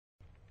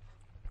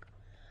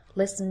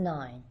Lesson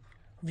 9.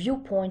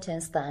 Viewpoint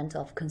and stand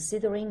of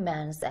considering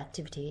man's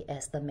activity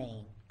as the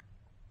main.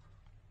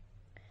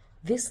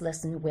 This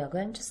lesson we are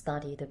going to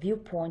study the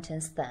viewpoint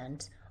and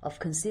stand of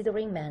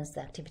considering man's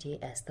activity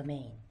as the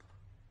main.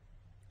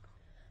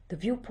 The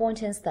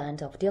viewpoint and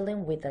stand of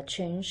dealing with the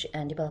change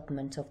and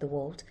development of the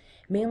world,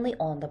 mainly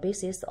on the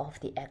basis of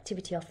the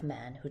activity of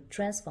man who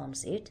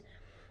transforms it,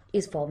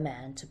 is for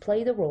man to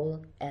play the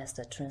role as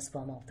the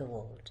transformer of the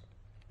world.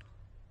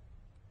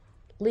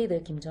 Leader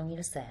Kim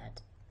Jong-il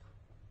said,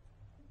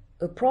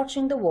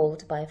 "Approaching the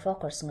world by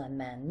focusing on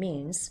man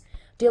means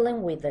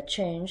dealing with the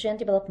change and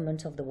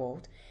development of the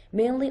world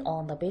mainly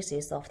on the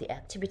basis of the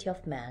activity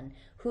of man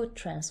who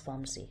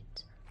transforms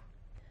it.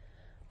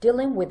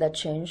 Dealing with the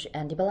change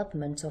and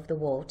development of the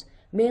world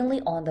mainly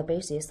on the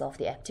basis of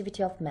the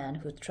activity of man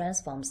who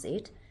transforms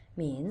it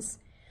means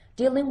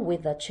dealing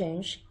with the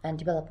change and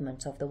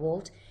development of the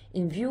world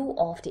in view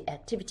of the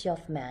activity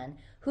of man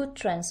who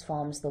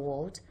transforms the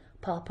world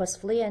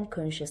purposefully and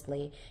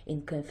consciously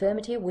in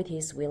conformity with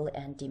his will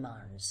and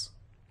demands."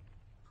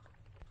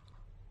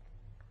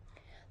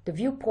 The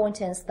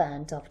viewpoint and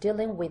stand of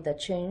dealing with the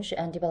change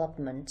and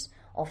development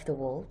of the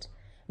world,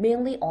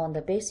 mainly on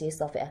the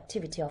basis of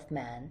activity of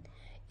man,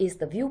 is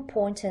the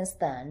viewpoint and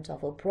stand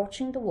of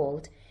approaching the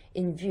world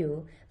in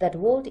view that the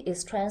world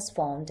is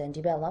transformed and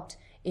developed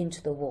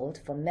into the world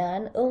for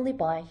man only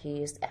by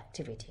his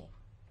activity.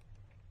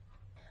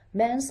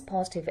 Man's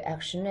positive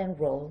action and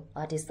role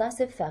are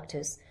decisive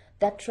factors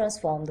that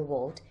transform the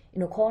world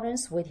in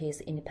accordance with his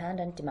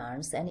independent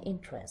demands and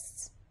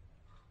interests.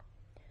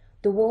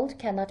 The world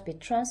cannot be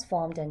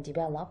transformed and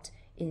developed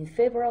in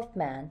favor of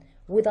man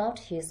without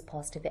his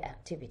positive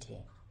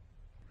activity.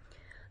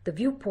 The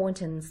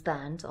viewpoint and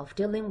stand of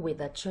dealing with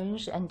the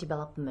change and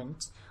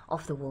development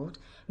of the world,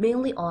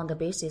 mainly on the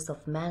basis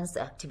of man's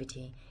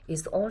activity,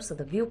 is also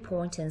the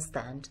viewpoint and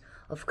stand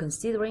of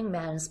considering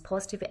man's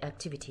positive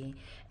activity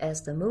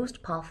as the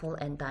most powerful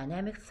and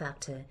dynamic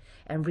factor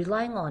and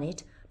relying on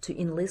it to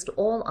enlist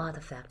all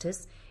other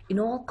factors in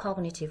all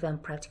cognitive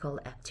and practical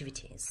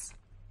activities.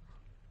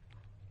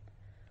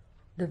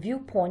 The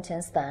viewpoint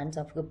and stand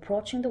of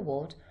approaching the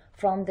world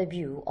from the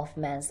view of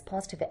man's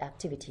positive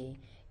activity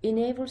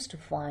enables to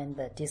find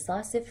the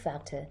decisive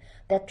factor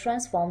that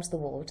transforms the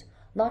world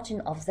not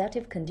in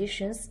objective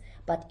conditions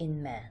but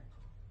in man.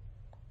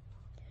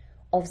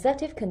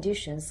 Objective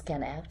conditions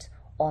can act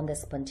on the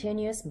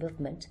spontaneous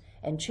movement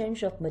and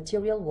change of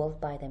material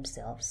world by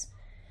themselves,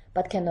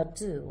 but cannot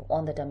do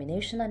on the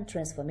domination and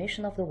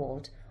transformation of the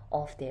world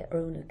of their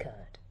own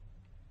accord.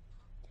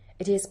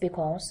 It is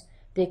because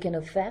they can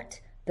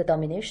affect the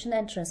domination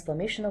and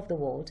transformation of the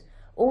world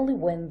only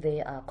when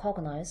they are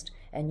cognized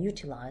and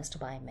utilized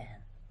by man.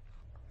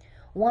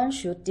 One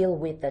should deal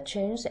with the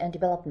change and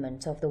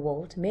development of the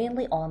world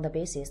mainly on the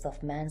basis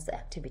of man's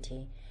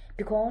activity,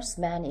 because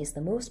man is the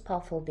most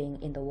powerful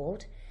being in the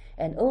world,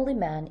 and only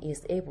man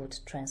is able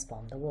to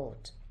transform the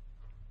world.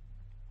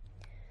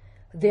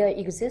 There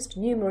exist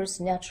numerous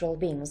natural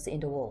beings in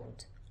the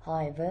world.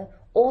 However,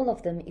 all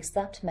of them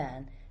except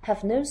man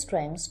have no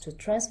strength to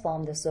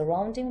transform the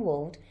surrounding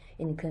world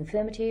in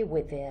conformity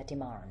with their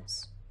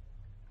demands.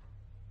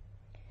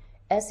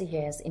 As he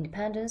has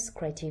independence,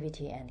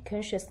 creativity, and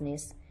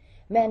consciousness,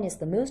 man is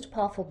the most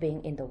powerful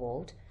being in the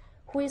world,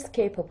 who is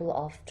capable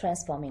of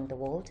transforming the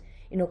world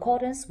in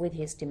accordance with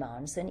his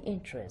demands and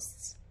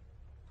interests.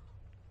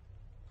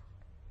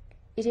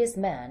 It is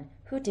man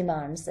who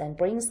demands and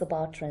brings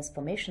about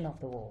transformation of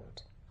the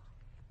world.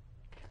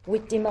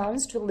 With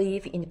demands to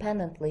live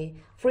independently,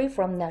 free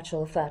from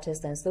natural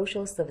factors and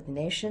social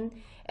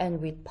subordination, and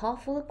with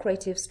powerful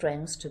creative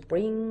strengths to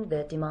bring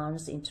their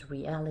demands into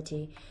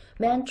reality,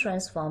 man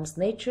transforms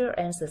nature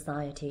and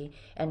society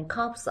and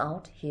carves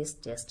out his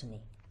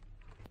destiny.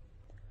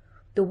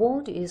 The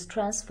world is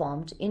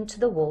transformed into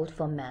the world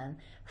for man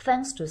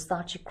thanks to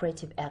such a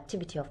creative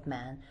activity of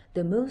man,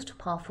 the most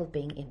powerful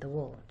being in the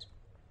world.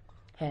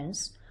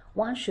 Hence,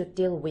 one should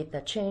deal with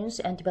the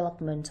change and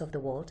development of the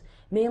world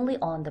mainly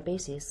on the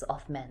basis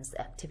of man's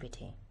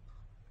activity.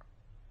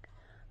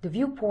 The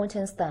viewpoint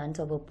and stand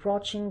of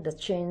approaching the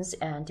change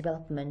and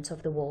development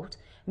of the world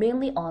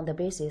mainly on the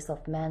basis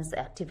of man's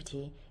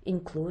activity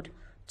include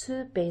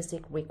two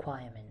basic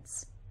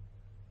requirements.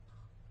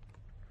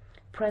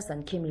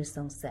 President Kim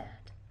Il-sung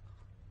said,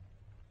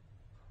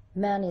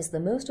 "Man is the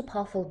most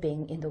powerful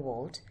being in the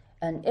world,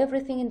 and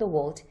everything in the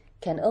world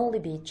can only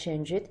be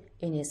changed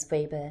in his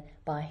favor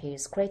by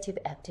his creative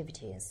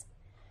activities.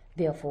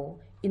 Therefore,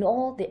 in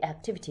all the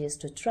activities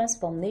to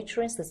transform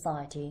nature and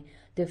society,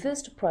 the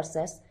first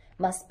process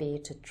must be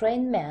to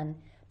train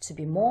man to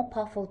be more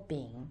powerful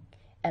being,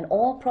 and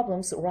all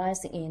problems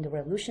arising in the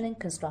revolution and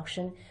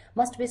construction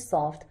must be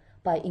solved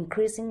by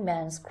increasing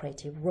man's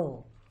creative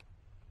role."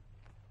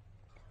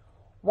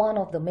 One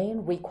of the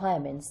main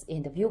requirements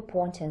in the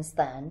viewpoint and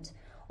stand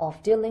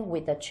of dealing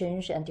with the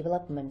change and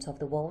development of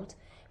the world,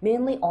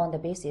 mainly on the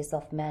basis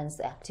of man's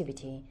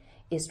activity,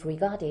 is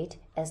regarded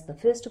as the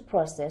first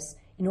process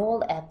in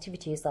all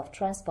activities of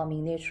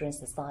transforming nature and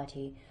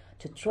society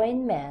to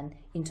train man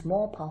into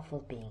more powerful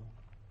being.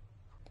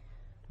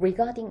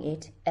 Regarding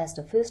it as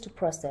the first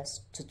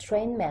process to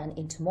train man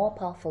into more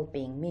powerful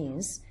being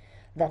means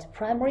that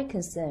primary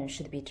concern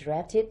should be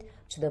directed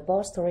to the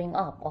bolstering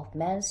up of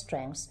man's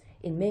strengths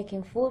in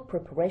making full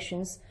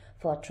preparations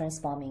for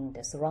transforming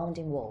the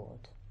surrounding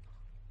world.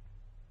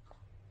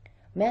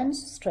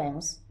 Man's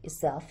strength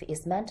itself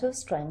is mental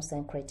strength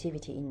and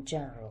creativity in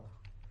general.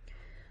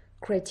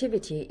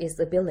 Creativity is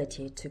the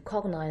ability to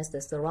cognize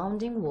the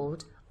surrounding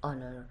world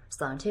on a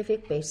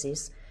scientific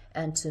basis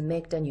and to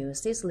make the new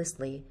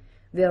ceaselessly,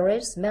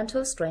 whereas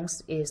mental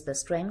strength is the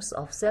strength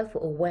of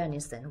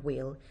self-awareness and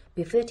will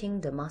befitting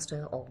the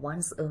master of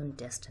one's own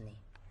destiny.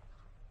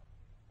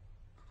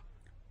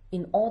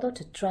 In order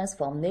to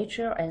transform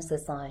nature and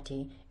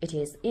society, it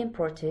is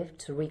imperative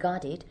to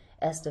regard it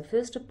as the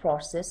first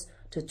process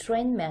to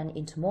train man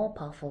into more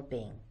powerful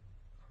being.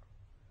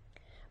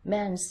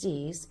 Man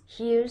sees,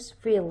 hears,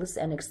 feels,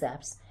 and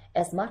accepts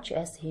as much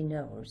as he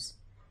knows,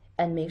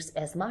 and makes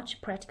as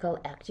much practical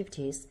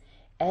activities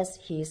as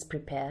he is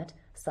prepared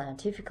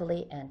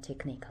scientifically and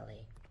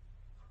technically.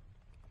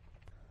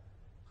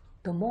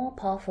 The more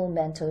powerful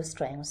mental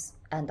strength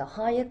and the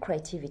higher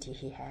creativity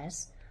he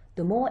has,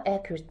 the more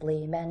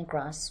accurately man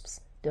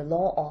grasps the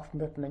law of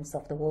movements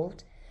of the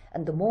world,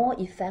 and the more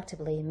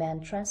effectively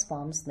man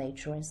transforms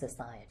nature and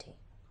society.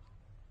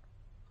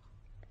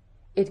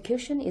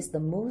 Education is the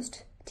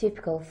most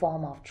typical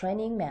form of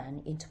training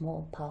man into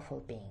more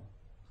powerful being.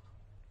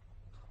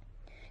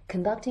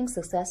 Conducting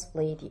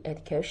successfully the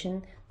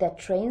education that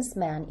trains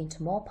man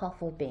into more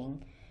powerful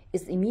being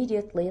is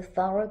immediately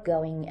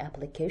thoroughgoing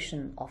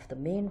application of the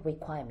main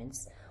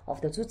requirements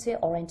of the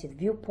Juche-oriented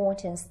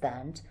viewpoint and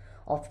stand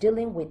of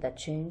dealing with the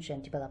change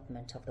and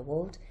development of the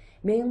world,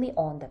 mainly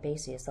on the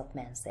basis of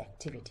man's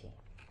activity.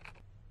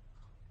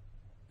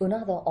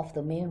 Another of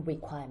the main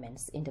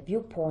requirements in the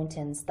viewpoint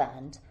and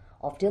stand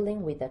of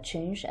dealing with the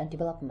change and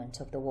development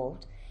of the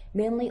world,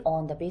 mainly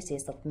on the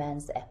basis of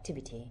man's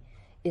activity,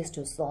 is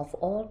to solve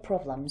all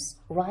problems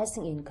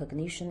arising in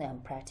cognition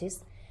and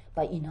practice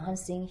by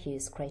enhancing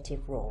his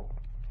creative role.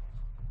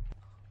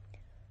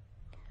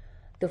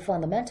 The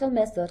fundamental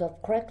method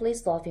of correctly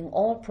solving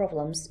all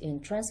problems in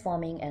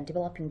transforming and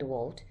developing the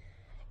world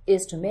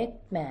is to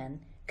make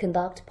man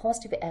conduct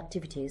positive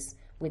activities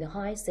with a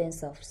high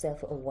sense of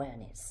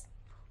self-awareness.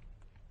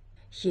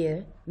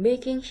 Here,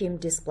 making him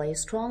display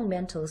strong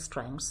mental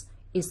strengths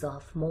is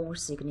of more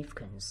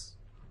significance.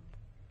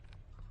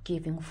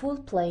 Giving full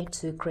play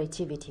to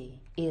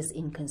creativity is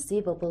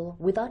inconceivable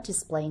without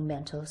displaying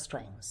mental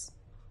strengths.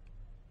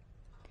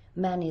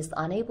 Man is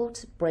unable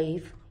to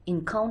brave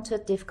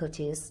encountered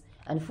difficulties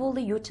and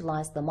fully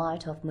utilize the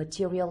might of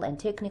material and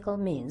technical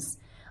means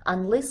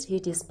unless he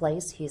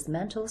displays his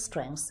mental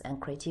strengths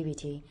and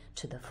creativity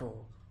to the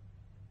full.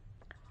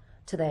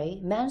 Today,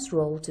 man's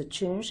role to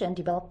change and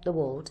develop the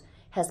world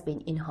has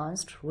been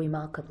enhanced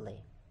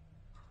remarkably.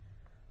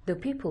 The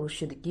people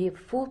should give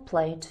full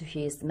play to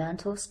his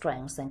mental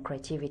strengths and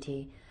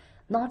creativity,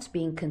 not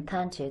being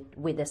contented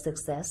with the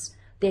success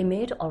they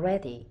made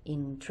already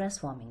in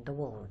transforming the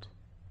world.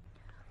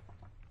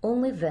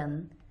 Only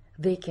then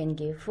they can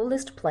give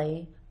fullest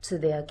play to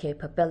their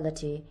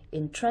capability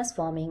in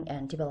transforming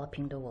and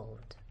developing the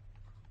world.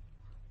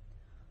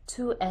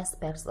 Two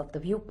aspects of the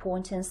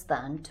viewpoint and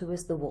stand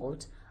towards the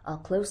world are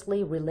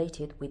closely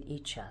related with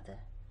each other.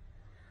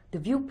 The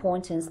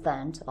viewpoint and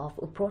stand of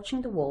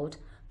approaching the world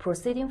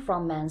proceeding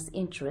from man's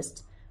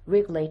interest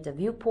regulate the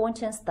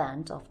viewpoint and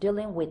stand of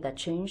dealing with the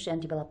change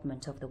and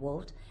development of the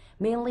world,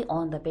 mainly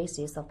on the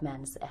basis of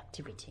man's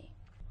activity.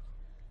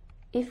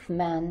 If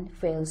man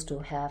fails to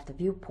have the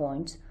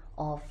viewpoint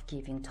of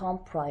giving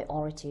top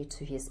priority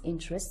to his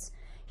interests,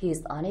 he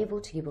is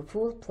unable to give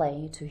full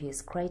play to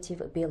his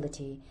creative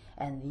ability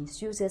and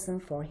enthusiasm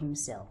for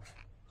himself.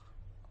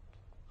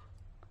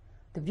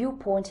 The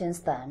viewpoint and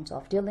stand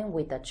of dealing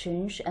with the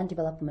change and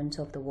development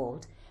of the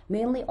world,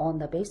 mainly on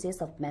the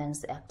basis of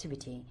man's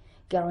activity,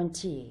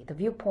 guarantee the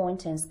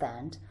viewpoint and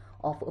stand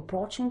of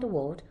approaching the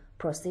world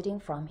proceeding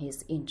from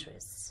his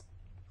interests.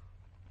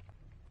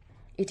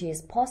 It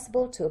is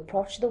possible to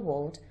approach the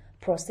world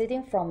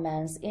proceeding from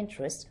man's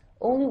interest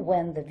only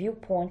when the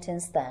viewpoint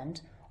and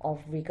stand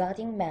of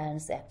regarding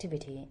man's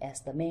activity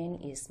as the main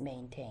is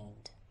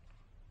maintained.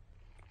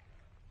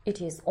 It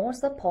is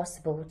also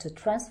possible to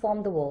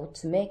transform the world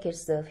to make it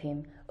serve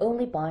him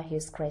only by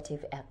his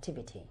creative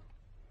activity.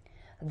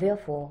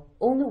 Therefore,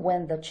 only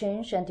when the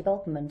change and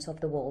development of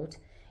the world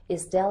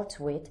is dealt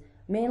with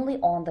mainly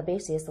on the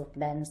basis of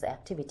man's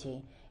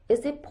activity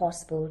is it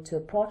possible to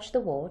approach the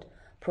world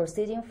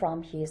proceeding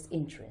from his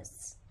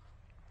interests.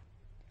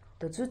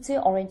 The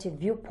Juche-oriented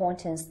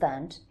viewpoint and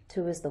stand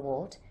towards the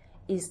world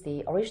is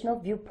the original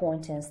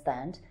viewpoint and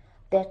stand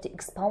that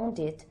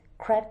expounded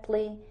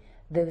correctly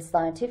the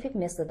scientific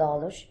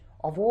methodology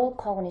of all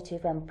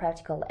cognitive and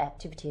practical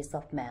activities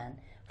of man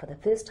for the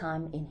first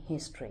time in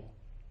history.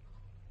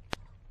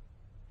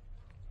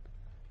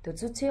 The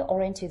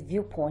Juche-oriented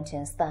viewpoint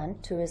and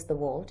stand towards the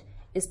world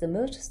is the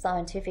most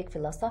scientific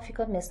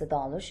philosophical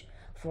methodology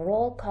for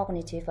all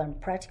cognitive and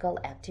practical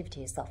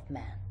activities of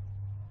man.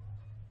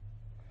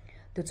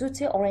 The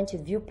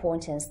Juche-oriented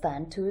viewpoint and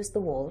stand towards the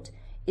world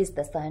is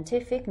the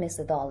scientific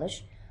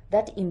methodology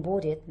that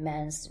embodied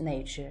man's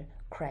nature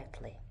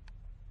correctly.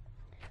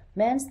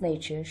 Man's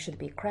nature should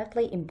be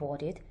correctly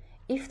embodied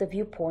if the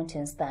viewpoint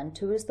and stand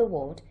towards the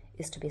world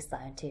is to be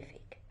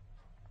scientific.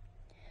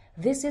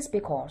 This is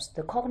because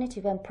the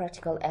cognitive and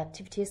practical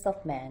activities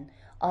of man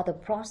are the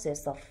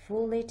process of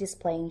fully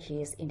displaying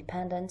his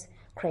independent,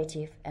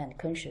 creative, and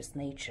conscious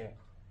nature.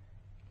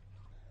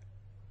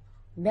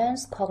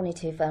 Man's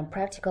cognitive and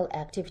practical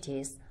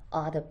activities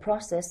are the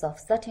process of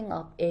setting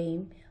up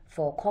aim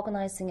for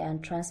cognizing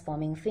and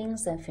transforming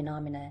things and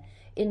phenomena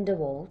in the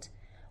world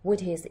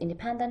with his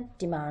independent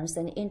demands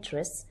and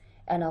interests,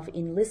 and of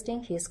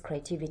enlisting his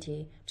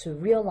creativity to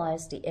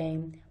realize the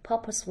aim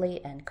purposefully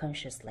and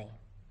consciously.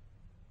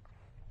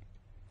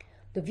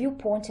 The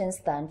viewpoint and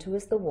stand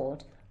towards the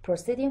world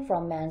proceeding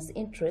from man's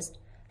interest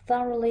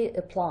thoroughly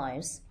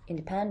applies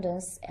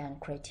independence and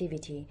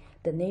creativity,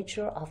 the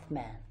nature of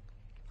man.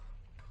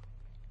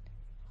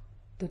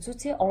 The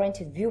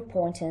Juche-oriented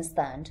viewpoint and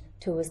stand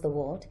towards the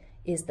world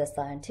is the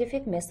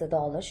scientific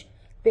methodology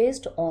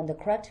based on the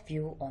correct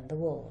view on the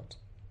world.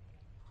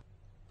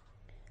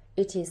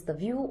 It is the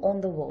view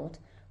on the world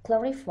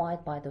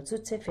clarified by the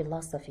Juche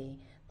philosophy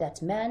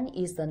that man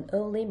is an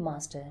only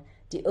master,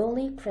 the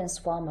only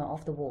transformer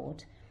of the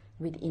world,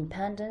 with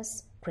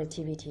independence,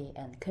 creativity,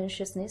 and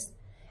consciousness,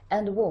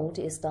 and the world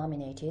is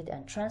dominated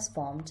and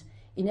transformed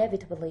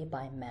inevitably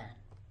by man.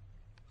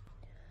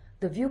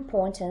 The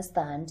viewpoint and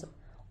stand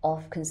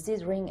of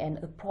considering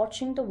and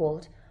approaching the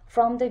world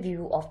from the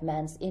view of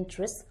man's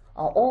interests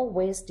are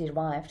always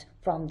derived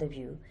from the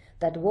view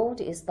that the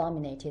world is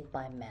dominated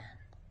by man.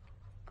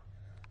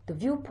 The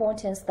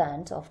viewpoint and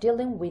stand of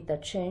dealing with the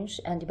change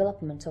and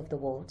development of the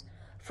world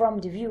from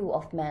the view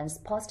of man's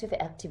positive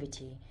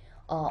activity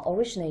are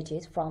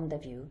originated from the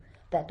view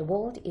that the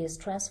world is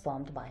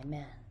transformed by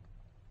man.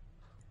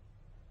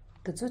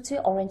 The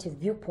Juche-oriented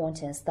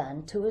viewpoint and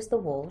stand towards the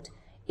world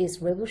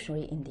is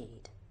revolutionary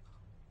indeed.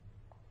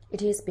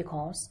 It is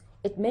because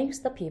it makes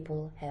the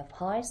people have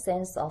high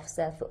sense of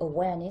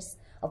self-awareness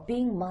of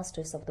being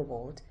masters of the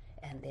world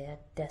and their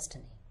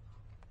destiny.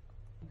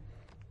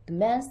 The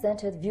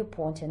man-centered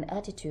viewpoint and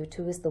attitude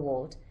towards the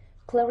world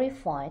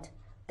clarified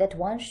that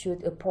one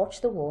should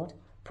approach the world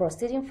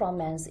proceeding from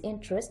man's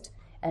interest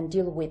and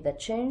deal with the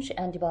change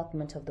and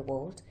development of the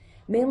world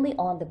mainly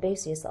on the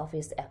basis of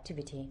his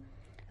activity,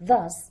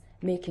 thus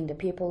making the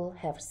people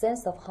have a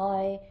sense of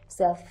high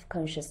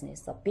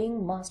self-consciousness of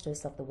being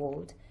masters of the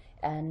world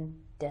and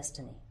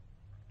destiny.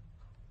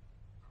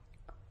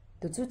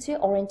 The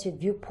Juche-oriented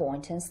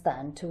viewpoint and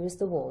stand towards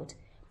the world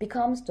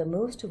becomes the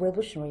most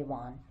revolutionary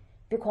one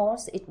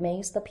because it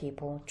makes the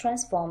people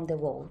transform the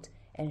world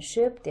and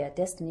shape their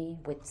destiny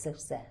with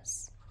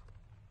success.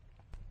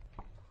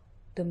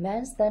 The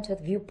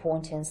man-centered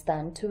viewpoint and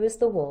stand towards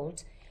the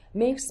world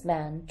makes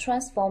man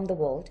transform the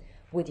world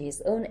with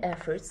his own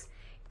efforts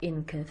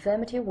in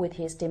conformity with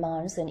his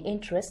demands and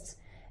interests,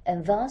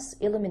 and thus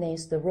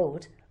illuminates the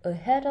road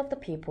ahead of the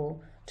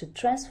people to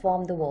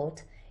transform the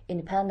world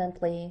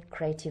independently,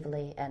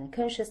 creatively, and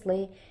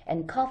consciously,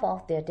 and carve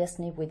out their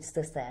destiny with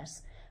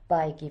success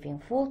by giving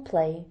full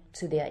play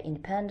to their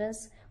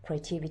independence,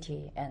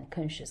 creativity, and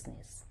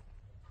consciousness.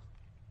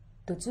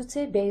 The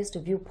Juche-based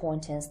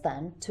viewpoint and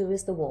stand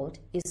towards the world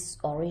is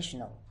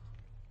original.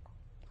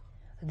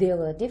 There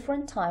were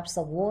different types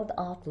of world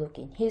outlook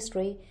in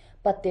history,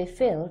 but they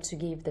failed to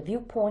give the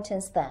viewpoint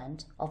and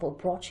stand of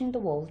approaching the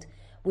world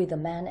with the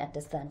man at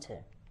the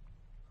center.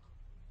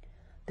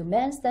 The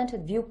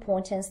man-centered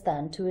viewpoint and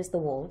stand towards the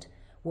world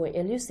were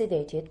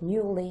elucidated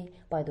newly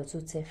by the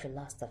Juche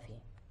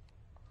philosophy.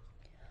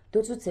 The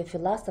Juche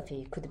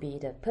philosophy could be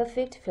the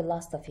perfect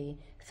philosophy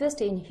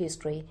first in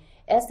history,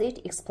 as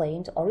it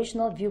explained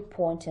original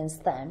viewpoint and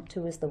stand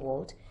towards the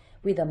world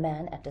with a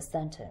man at the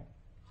center.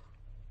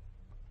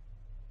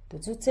 The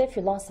Juche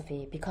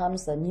philosophy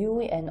becomes a new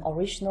and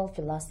original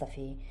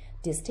philosophy,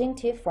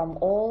 distinctive from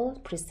all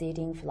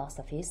preceding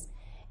philosophies,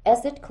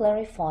 as it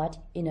clarified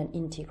in an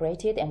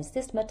integrated and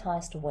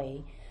systematized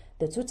way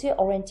the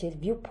Juche-oriented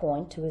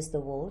viewpoint towards the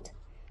world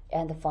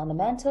and the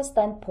fundamental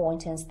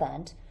standpoint and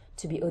stand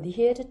to be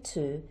adhered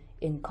to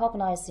in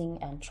cognizing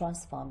and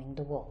transforming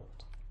the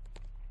world.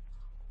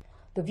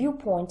 The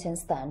viewpoint and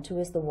stand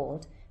towards the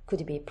world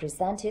could be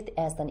presented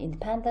as an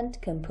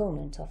independent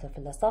component of the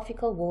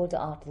philosophical world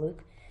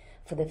outlook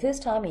for the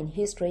first time in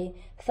history,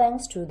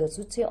 thanks to the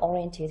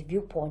Juche-oriented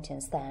viewpoint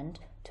and stand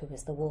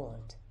towards the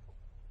world.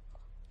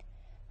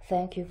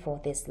 Thank you for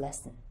this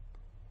lesson.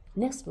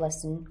 Next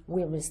lesson,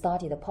 we will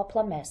study the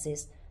popular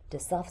masses, the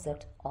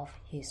subject of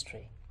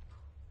history.